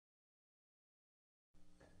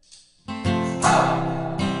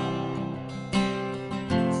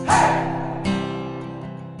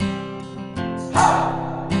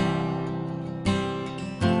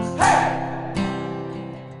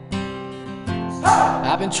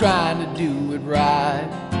I've been trying to do it right.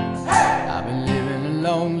 I've been living a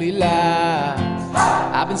lonely life.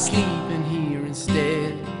 I've been sleeping here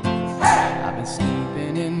instead. I've been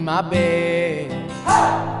sleeping in my bed.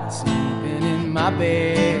 Sleeping in my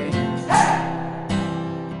bed.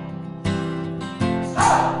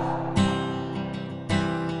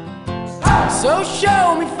 So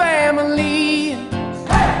show me family,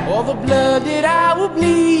 all the blood that I will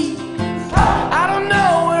bleed. I don't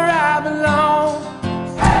know where I belong.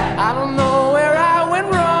 I don't know where I went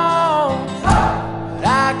wrong, but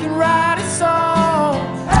I can write a song.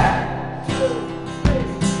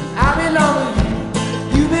 I belong with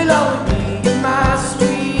you, you belong with me, you're my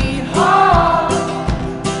sweetheart.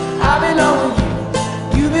 I belong with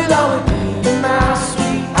you, you belong with me, you're my sweetheart.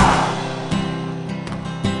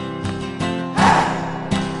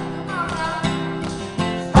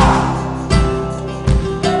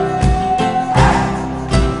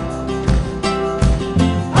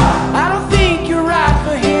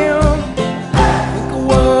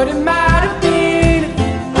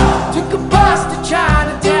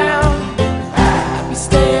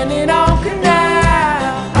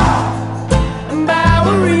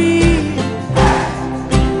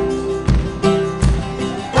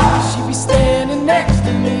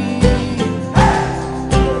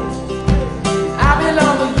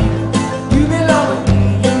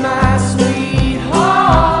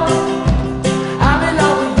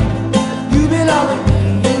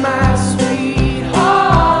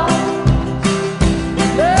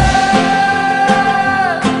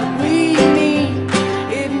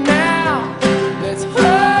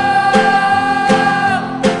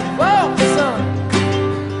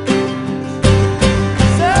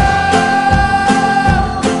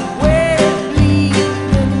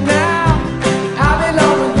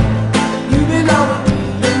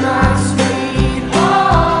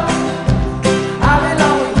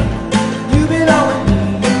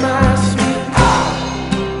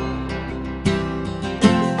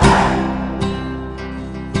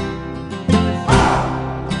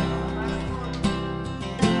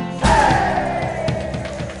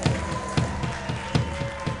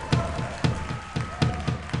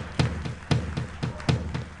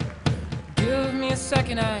 A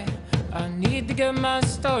second, I need to get my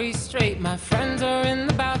story straight. My friends are in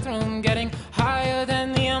the bathroom getting higher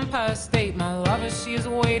than the Empire State. My lover, she is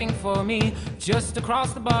waiting for me just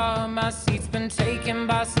across the bar. My seat's been taken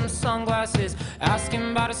by some sunglasses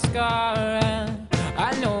asking about a scar, and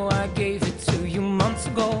I know I gave it to you months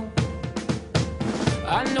ago.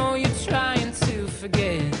 I know you're trying to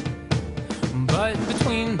forget, but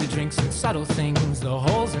between the drinks and subtle things, the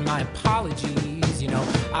holes in my apologies, you know,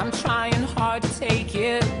 I'm trying hard to take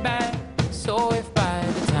it back. So if by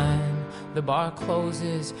the time the bar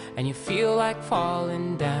closes and you feel like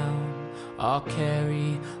falling down, I'll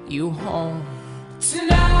carry you home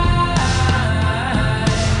tonight.